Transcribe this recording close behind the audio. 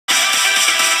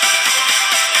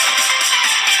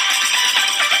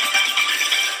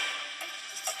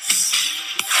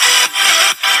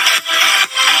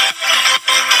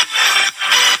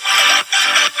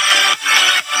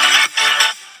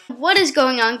is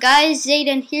going on, guys?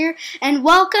 Zayden here, and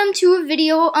welcome to a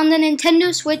video on the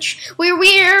Nintendo Switch where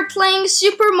we are playing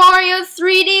Super Mario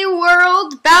 3D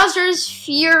World Bowser's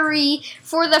Fury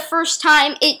for the first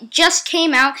time. It just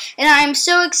came out, and I'm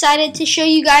so excited to show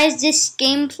you guys this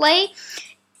gameplay.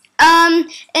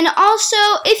 And also,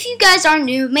 if you guys are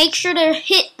new, make sure to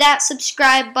hit that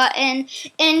subscribe button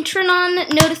and turn on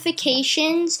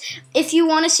notifications if you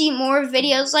want to see more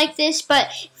videos like this. But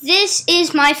this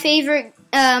is my favorite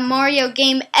Mario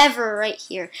game ever right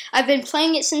here. I've been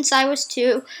playing it since I was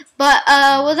 2. But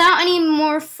without any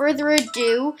more further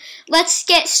ado, let's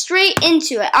get straight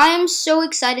into it. I am so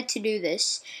excited to do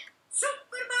this.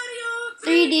 Super Mario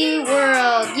 3D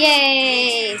World,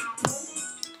 yay!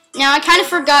 Now, I kind of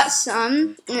forgot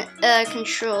some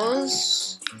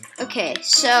controls. Okay,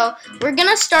 so we're going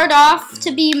to start off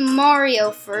to be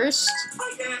Mario first.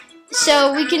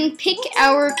 So we can pick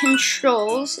our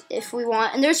controls if we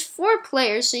want. And there's 4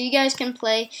 players, so you guys can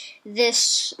play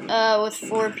this with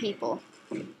 4 people.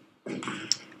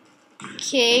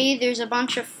 Okay, there's a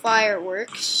bunch of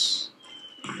fireworks.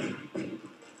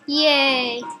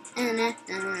 Yay!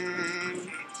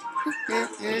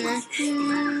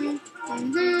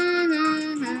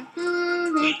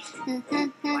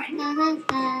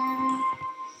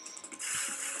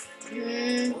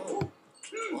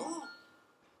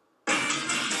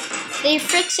 They're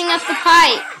fixing up the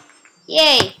pipe.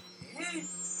 Yay.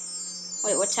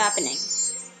 Wait, what's happening?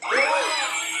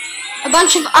 A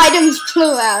bunch of items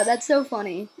flew out. That's so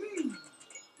funny.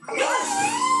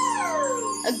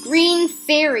 A green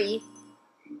fairy.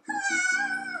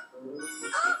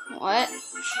 What?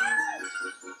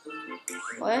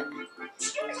 What?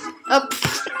 Oh.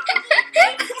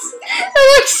 That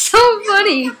looks so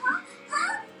funny.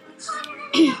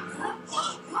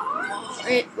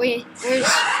 wait, where's...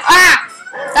 Ah!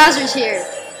 Bowser's here.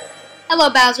 Hello,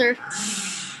 Bowser.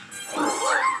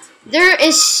 There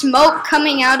is smoke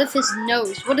coming out of his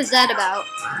nose. What is that about?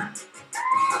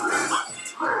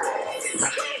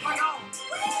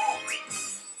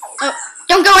 Oh,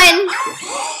 don't go in!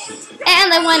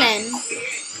 And I went in.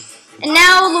 And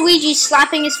now Luigi's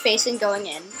slapping his face and going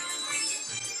in.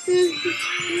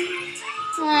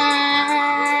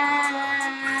 Wow.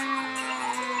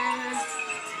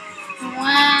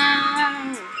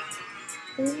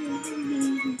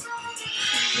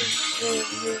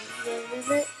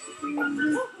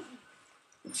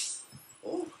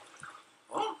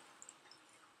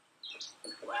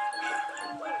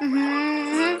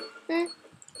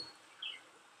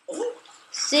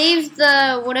 Save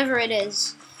the whatever it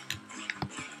is.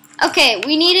 Okay,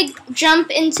 we need to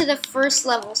jump into the first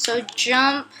level. So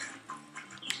jump.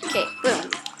 Okay,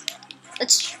 boom.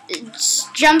 Let's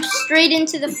jump straight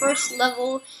into the first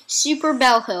level, Super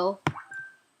Bell Hill.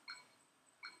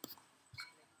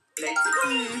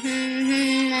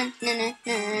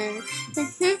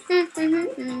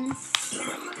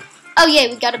 Oh yeah,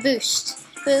 we got a boost.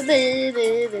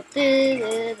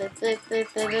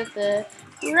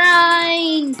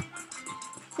 Run!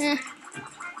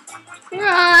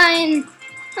 Run!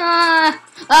 Ah!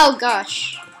 Oh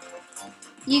gosh.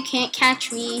 You can't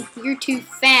catch me. You're too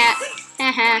fat.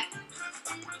 Haha.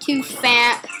 Too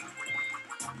fat.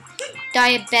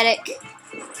 Diabetic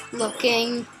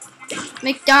looking.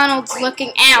 McDonald's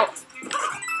looking out.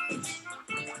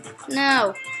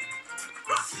 No.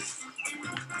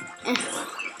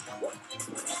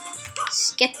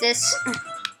 Let's get this.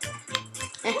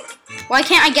 Why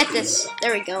can't I get this?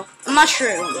 There we go. A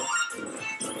mushroom.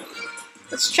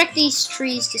 Let's check these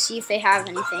trees to see if they have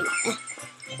anything.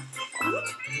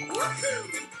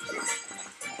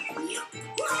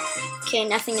 Okay,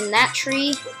 nothing in that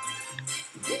tree.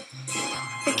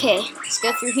 Okay, let's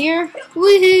go through here.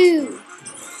 Woohoo!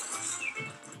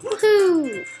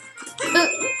 Woohoo!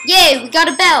 Yay, we got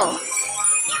a bell.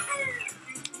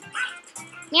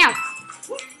 Meow.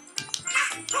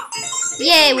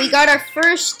 Yay, we got our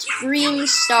first green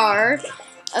star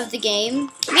of the game.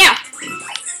 Meow.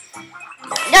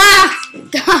 Ah!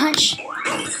 Gosh.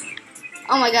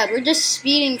 Oh my god, we're just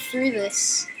speeding through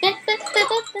this.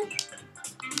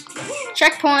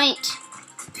 Checkpoint.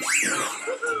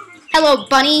 Hello,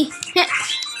 bunny.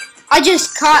 I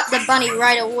just caught the bunny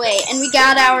right away, and we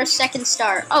got our second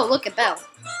star. Oh, look, a bell.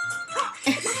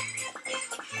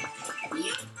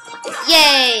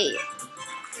 Yay.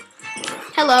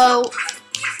 Hello.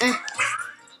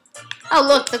 Oh,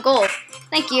 look, the goal.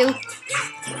 Thank you.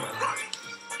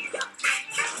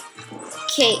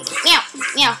 Okay, meow,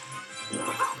 meow.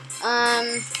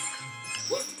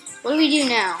 What do we do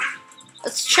now?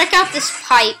 Let's check out this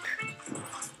pipe.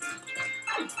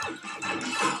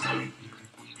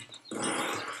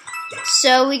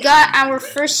 So we got our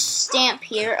first stamp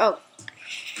here. Oh.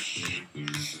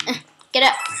 Get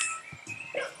up.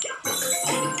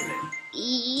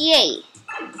 Yay.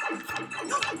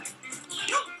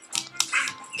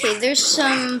 Okay, there's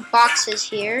some boxes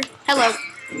here. Hello.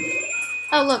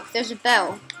 Oh, look, there's a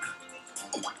bell.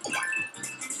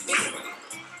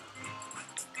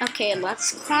 Okay,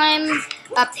 let's climb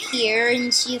up here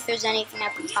and see if there's anything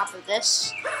at the top of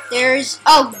this.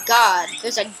 Oh god,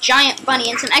 there's a giant bunny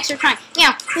and some extra time.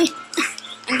 Meow.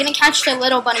 I'm gonna catch the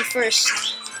little bunny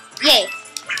first. Yay.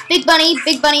 Big bunny,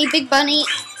 big bunny, big bunny.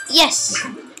 Yes.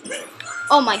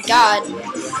 Oh my god.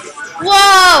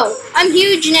 Whoa! I'm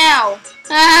huge now.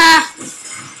 Ah!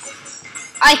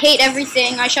 I hate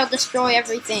everything. I shall destroy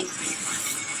everything.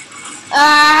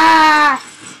 Ah!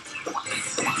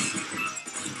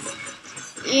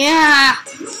 Yeah!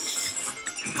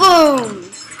 Boom!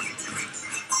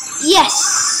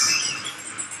 Yes!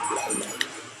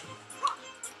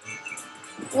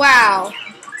 Wow.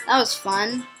 That was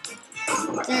fun.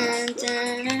 Dun,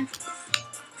 dun.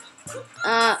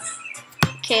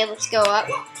 Okay, let's go up.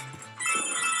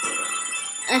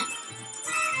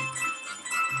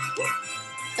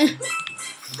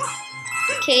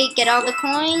 Okay, get all the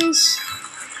coins.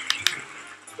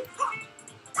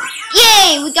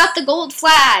 Yay! We got the gold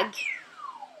flag.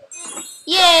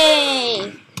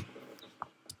 Yay!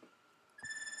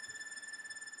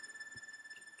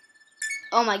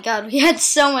 Oh my god, we had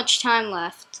so much time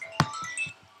left.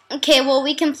 Okay, well,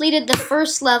 we completed the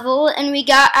first level, and we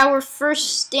got our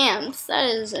first stamp. That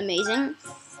is amazing.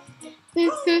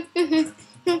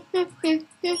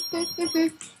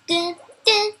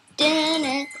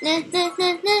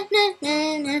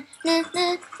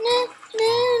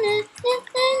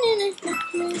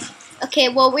 Okay,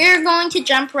 well, we're going to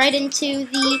jump right into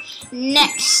the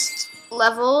next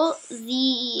level,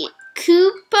 the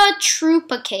Koopa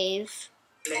Troopa Cave.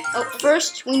 Oh,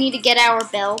 first, we need to get our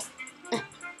bell.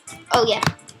 Oh, yeah.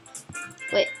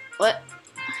 Wait, what?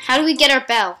 How do we get our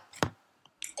bell?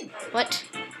 What?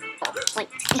 Like...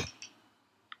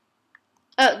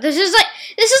 Oh, this is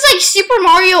like Super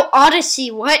Mario Odyssey.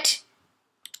 What?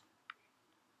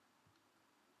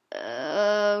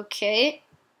 Okay.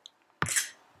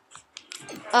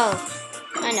 Oh,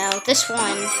 I know this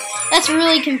one. That's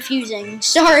really confusing.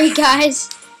 Sorry, guys.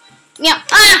 Yeah.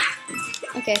 Ah.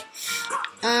 Okay.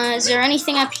 Is there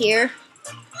anything up here?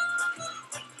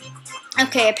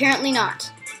 Okay, apparently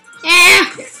not.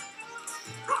 Ah.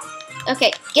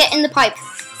 Okay, get in the pipe.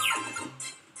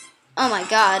 Oh my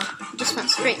god, just went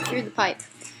straight through the pipe.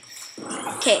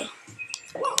 Okay.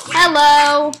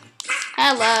 Hello.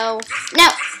 Hello. No.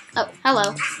 Oh,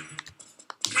 hello.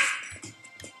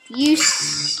 You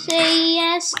say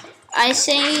yes, I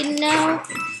say no.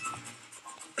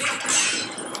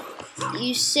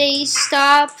 You say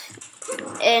stop,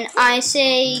 and I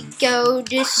say go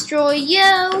destroy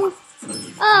you.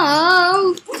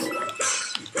 Oh.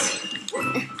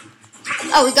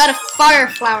 Oh, we got a fire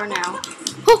flower now.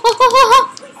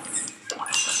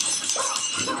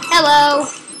 Hello.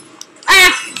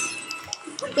 Ah!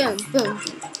 Boom, boom.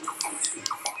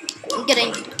 I'm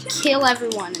gonna kill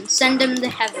everyone and send them to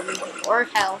heaven or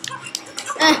hell.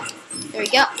 There we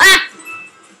go. Ah!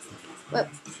 Whoa.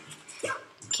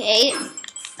 Okay.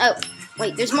 Oh,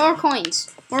 wait, there's more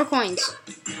coins. More coins.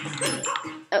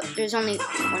 Oh, there's only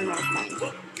one more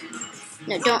coin.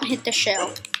 No, don't hit the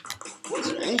shell.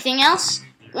 Is there anything else?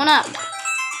 One up.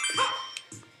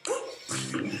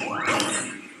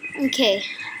 Okay.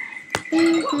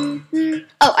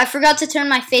 Oh, I forgot to turn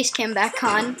my face cam back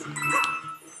on.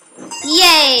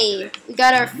 Yay! We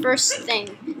got our first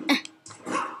thing.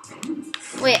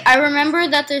 Wait, I remember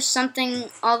that there's something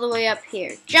all the way up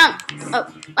here. Jump! Oh.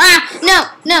 Ah! No!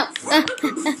 No!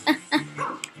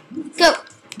 Go!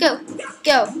 Go!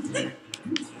 Go!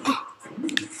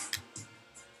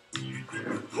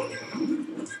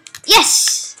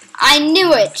 Yes! I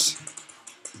knew it!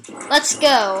 Let's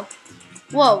go.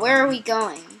 Whoa, where are we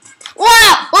going?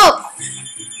 Whoa! Whoa!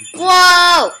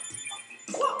 Whoa!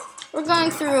 We're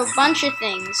going through a bunch of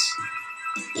things.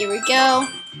 Here we go.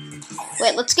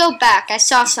 Wait, let's go back. I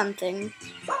saw something.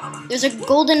 There's a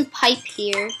golden pipe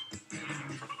here.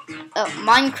 Oh,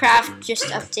 Minecraft just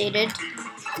updated.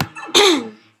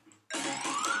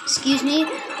 Excuse me.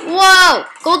 Whoa!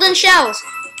 Golden shells!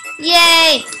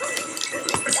 Yay!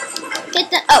 Get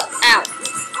the... Oh, ow.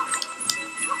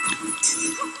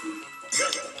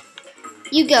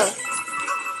 You go.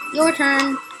 Your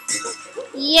turn.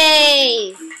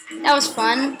 Yay! That was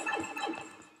fun.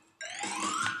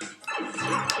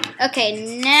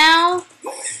 Okay, now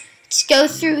let's go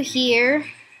through here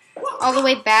all the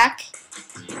way back.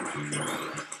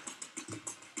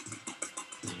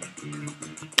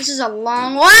 This is a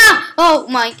long. Wow! Oh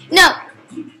my no!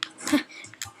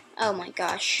 Oh my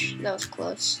gosh, that was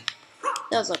close.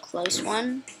 That was a close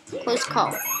one. Close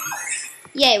call.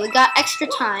 Yay, we got extra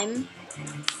time.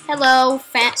 Hello,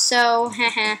 fatso.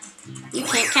 Haha. You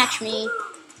can't catch me.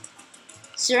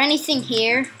 Is there anything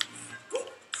here?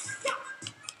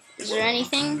 Is there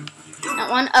anything? Not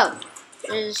one? Oh.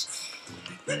 There's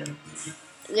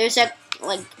a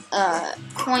like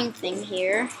coin thing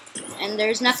here. And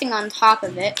there's nothing on top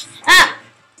of it. Ah!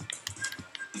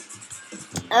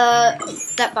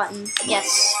 That button.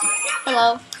 Yes.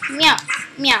 Hello. Meow.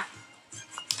 Meow.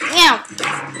 Meow.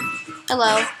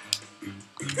 Hello.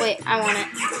 Wait, I want it.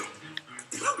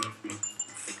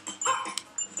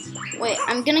 Wait,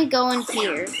 I'm gonna go in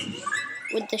here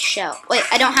with the shell. Wait,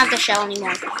 I don't have the shell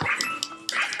anymore.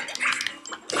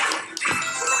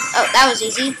 Oh, that was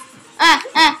easy.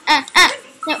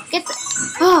 No, get the...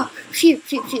 Oh, phew,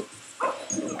 phew, phew.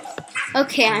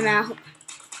 Okay, I'm out.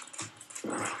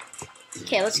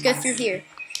 Okay, let's go through here.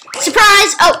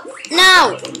 Surprise! Oh,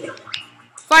 no!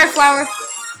 Fire flower.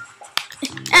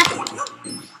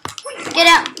 Get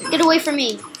out. Get away from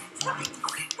me.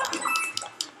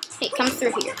 Hey, come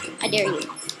through here. I dare you.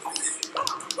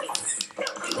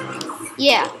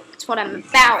 Yeah, that's what I'm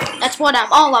about. That's what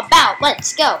I'm all about.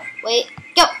 Let's go. Wait,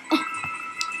 go.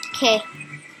 Okay,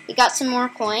 we got some more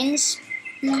coins.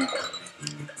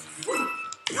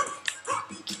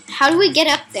 How do we get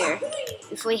up there?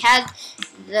 If we had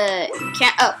the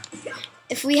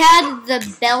if we had the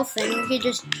bell thing, we could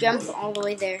just jump all the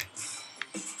way there.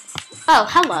 Oh,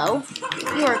 hello.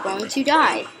 You are going to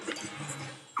die.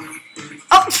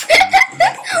 Oh!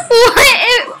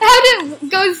 What? How did it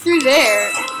go through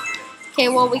there? Okay,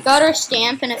 well, we got our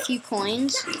stamp and a few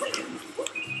coins.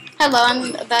 Hello,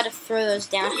 I'm about to throw those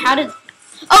down. How did...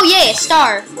 Oh, yay, a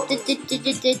star.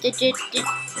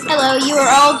 Hello, you are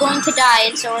all going to die,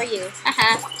 and so are you.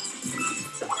 Haha.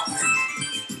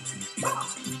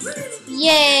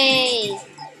 Yay!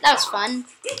 That was fun.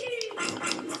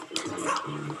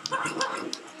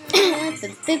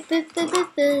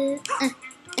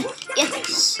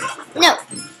 Yes. No.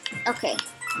 Okay.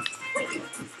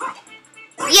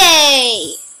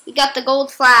 Yay! We got the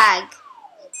gold flag.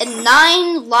 And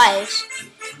 9 lives.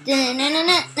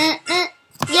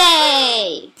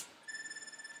 Yay!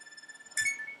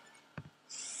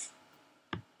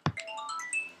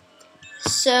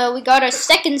 So we got our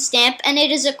second stamp, and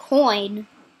it is a coin.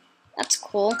 That's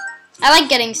cool. I like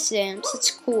getting stamps.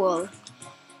 It's cool.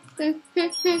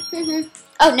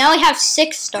 Oh, now we have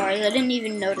 6 stars. I didn't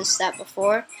even notice that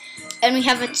before. And we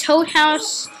have a toad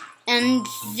house and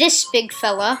this big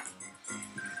fella.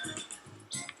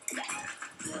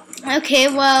 Okay,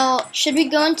 well, should we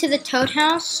go into the toad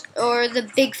house or the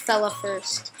big fella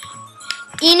first?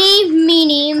 Eeny,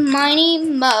 meeny, miny,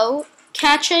 mo,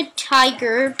 catch a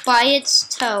tiger by its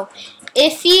toe.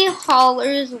 If he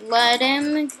hollers, let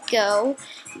him go.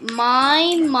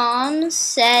 My mom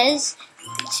says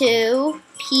to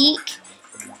pick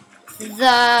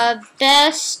the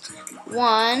best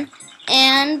one,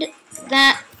 and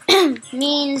that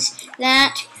means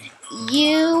that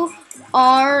you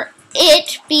are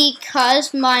it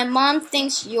because my mom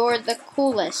thinks you're the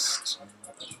coolest.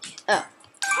 Oh,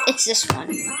 it's this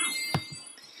one.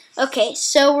 Okay,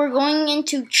 so we're going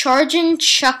into Charge and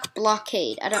Chuck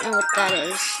Blockade. I don't know what that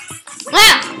is.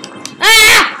 Ah!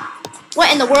 Ah! What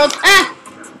in the world? Ah!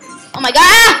 Oh my god!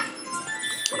 Ah!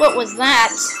 What was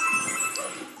that?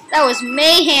 That was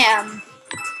mayhem.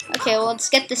 Okay, well, let's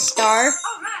get the star.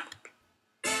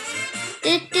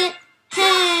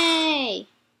 Hey!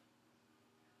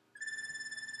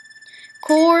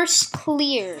 Course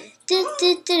clear.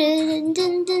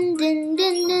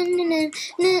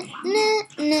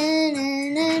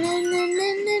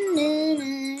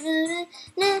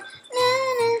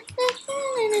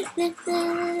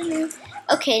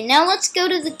 Okay, now let's go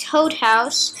to the Toad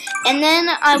House, and then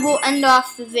I will end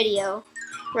off the video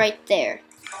right there.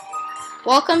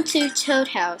 Welcome to Toad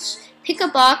House. Pick a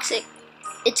box.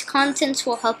 Its contents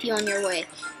will help you on your way.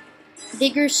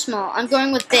 Big or small? I'm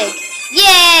going with big.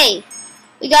 Yay!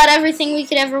 We got everything we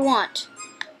could ever want.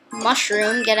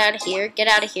 Mushroom, get out of here. Get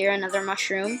out of here, another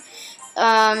mushroom.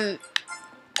 Boom,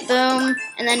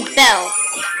 and then bell.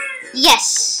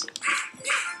 Yes!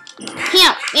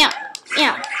 Meow, meow,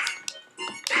 meow.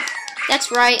 That's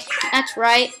right, that's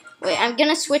right. Wait, I'm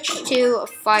gonna switch to a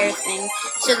fire thing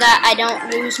so that I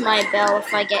don't lose my bell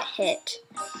if I get hit.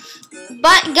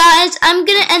 But guys, I'm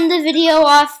gonna end the video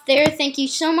off there. Thank you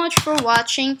so much for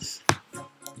watching.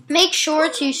 Make sure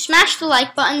to smash the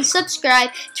like button,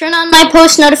 subscribe, turn on my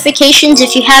post notifications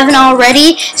if you haven't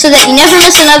already, so that you never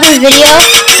miss another video.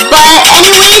 But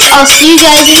anyways, I'll see you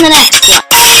guys in the next one.